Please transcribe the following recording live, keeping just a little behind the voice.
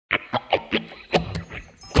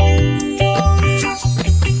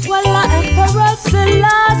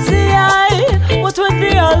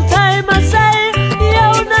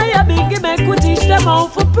make we teach them how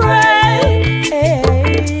to pray.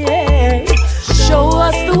 Show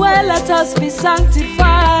us the way, let us be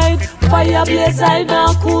sanctified. Fire blaze, I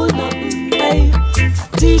now cool nothing.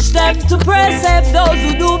 Teach them to pray, save those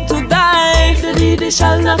who doomed to die. The needy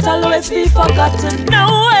shall not always be forgotten.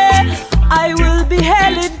 No way. I will be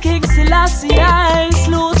hailing King Selassie. I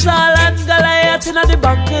slew Saul and Goliath in the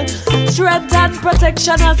battle. Strength and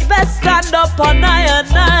protection as best stand up on I and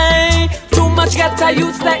I. Too much get I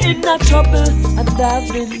use the inner trouble. And I've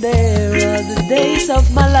been there all the days of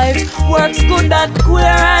my life. Works good and queer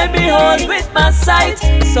I behold with my sight.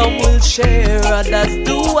 Some will share, others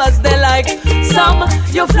do as they like. Some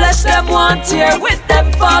you flesh them want here with them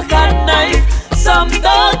fork and knife. Some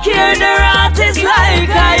don't care, their heart is like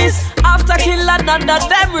ice. After kill and none of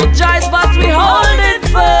them rejoice, but we hold it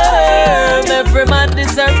firm. Every man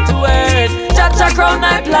deserves to earn. Jah crown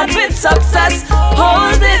I plan with success.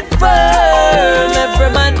 Hold it firm. Every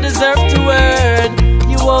man deserves to earn.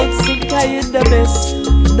 You won't sink I in the mess.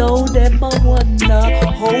 Know them I wonder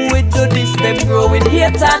how we do this. Them growing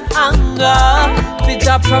hate and anger.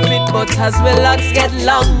 Jah profit, but as well locks get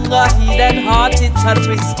longer. Hidden heart it's a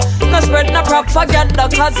twist. No spread no propaganda,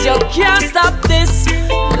 cause you can't stop this.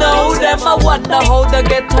 Know them I wonder how they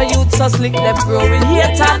get a youth so slick. Them growing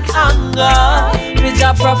hate and anger.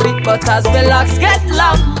 Jah profit, but as well locks get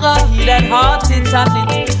longer. Hidden heart it's a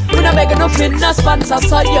knit. We not begging no fin no sponsor,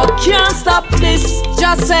 so you can't stop this.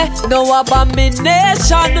 Just say no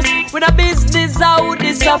abomination. We not business out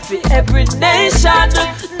this of every nation.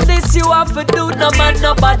 This you have to do, no man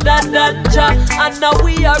no better than Jah. And now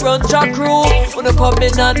we are on Jah crew. We no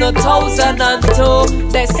coming on no 1002.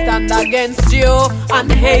 They stand against you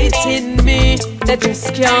and hating me. They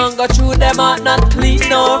just can't go through them heart not clean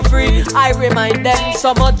nor free. I remind them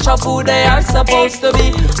so much of who they are supposed to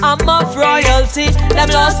be. I'm of royalty, them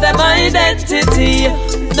lost them identity.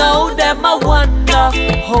 Now them I wonder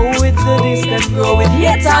how we do this. Them growing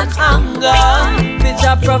hate and anger.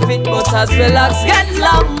 Jah profit, but as well as get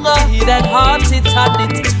longer. Hidden heart it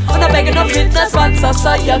and it. I'm not begging no fitness sponsor,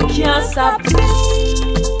 so you can't stop this.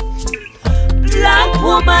 Black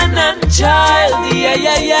woman and child, yeah,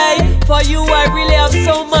 yeah, yeah. For you I really have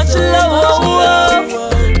so much love.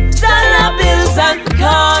 Dollar bills and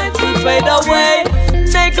coins will fade away.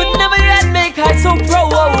 They could never yet make I so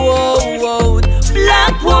proud.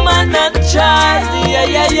 Black woman and child, yeah,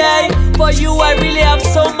 yeah, yeah. For you I really have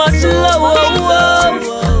so much love.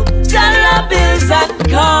 Dollar bills and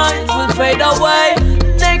coins will fade away.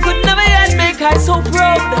 They could never yet make I so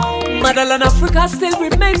proud. Motherland Africa still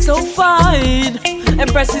remains so fine.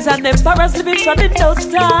 Empresses and emperors living from in those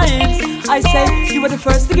times. I say you were the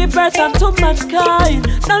first to give birth unto mankind.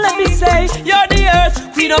 Now let me say you're the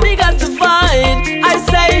earth, queen of me got to find. I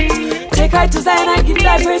say take I to Zion and give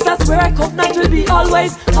thy praise. That's where I come, that will be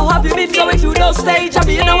always. How have you been going through those stages? I've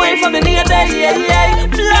been away from the near day, yeah, yeah.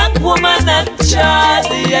 Black woman and child,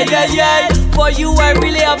 yeah, yeah, yeah. For you I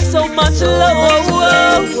really have so much love.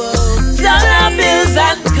 Dollar bills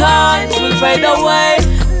and coins will fade away.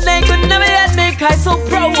 They could never yet make I so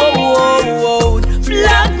proud.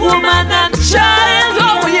 Black woman and child,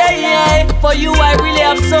 oh yeah, yeah. For you I really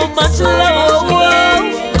have so much love.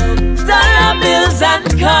 Dollar bills and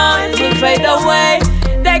coins will fade away.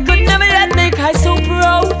 They could never yet make I so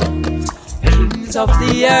proud. Kings of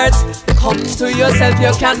the earth, come to yourself,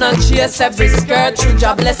 you cannot chase every skirt. Through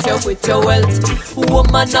Jah bless you with your wealth.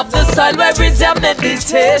 Woman of the soil, where is your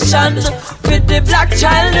meditation? With the black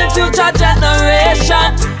child, the future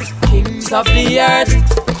generation. Kings of the earth,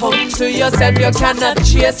 come to yourself, you cannot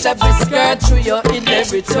chase every skirt. Through your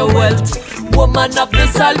inheritable wealth. Woman of the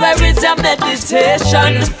soil, where is your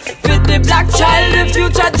meditation? With the black child, the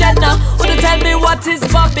future generation. Wanna tell me what is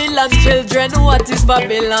Babylon, children? What is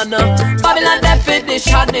Babylon? Babylon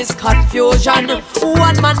definition is confusion.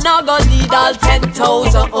 One man now gonna need all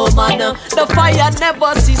 10,000 woman. The fire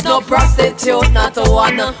never sees no prostitute, not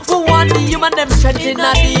one. Who want the human them strength in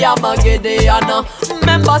the Armageddon?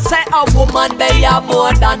 Remember say a woman they are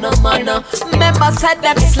more than a man. Remember say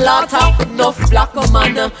them slaughter enough black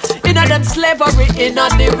man. Inna them slavery, inna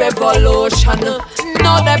the revolution.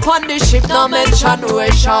 Now they on the ship, no mention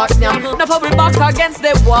we shot now. Now we back against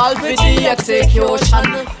the wall for the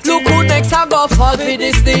execution. Look who next a go fall for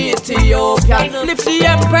this the Ethiopian. Lift the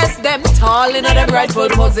empress them tall in them rightful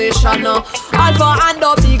position. Alpha and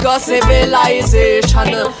Omega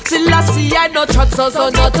civilization. Selassie I no trust so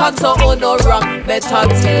no tongue so no wrong. Better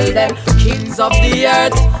tell them kings of the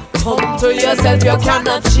earth. Come to yourself, you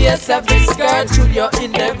cannot chase every skirt. Through your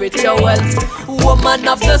inherit your wealth. Woman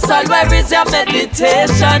of the soil, where is your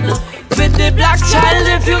meditation? With the black child,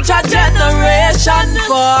 the future generation.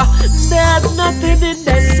 For there's nothing in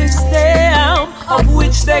the system system of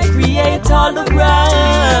which they create all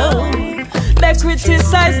around. They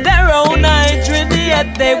criticize their own hygiene,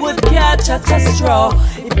 yet they would catch at a straw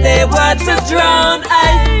if they were to drown.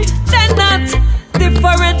 They're not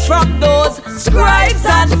different from those scribes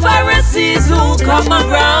and Pharisees who come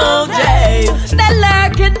around. They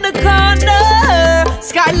lurk in the corner,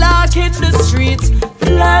 skylark in the streets,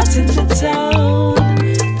 flirt in the town.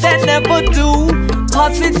 They never do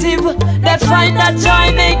positive. They find that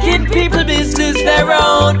joy making people business their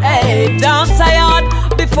own. Dance a yard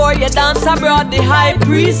before you dance abroad. The high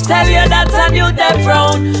priest tell you that's a new death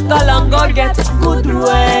round. Go long go get good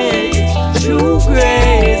ways, true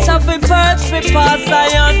grace. Having birds for pass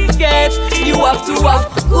iron gates. You have to have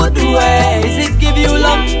good ways. It give you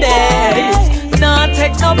long days. Not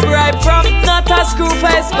take no bribe from not a screw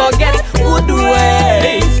face. Go get good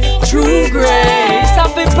ways, true grace.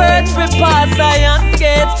 Having birds for pass iron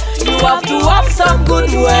gates. You have to have some good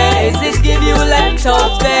ways. It give you length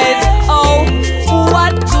of days. Oh,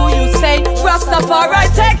 what do you say? Rastafari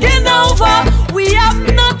taking over. We have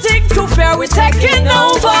nothing to fear. We're taking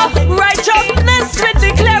over. Righteousness we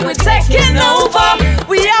declare. We're taking over.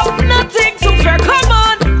 We have nothing to fear. Come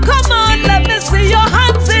on, let me see your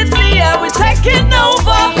hands in the air. We're taking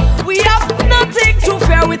over. We have nothing to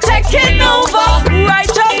fear. We're taking over.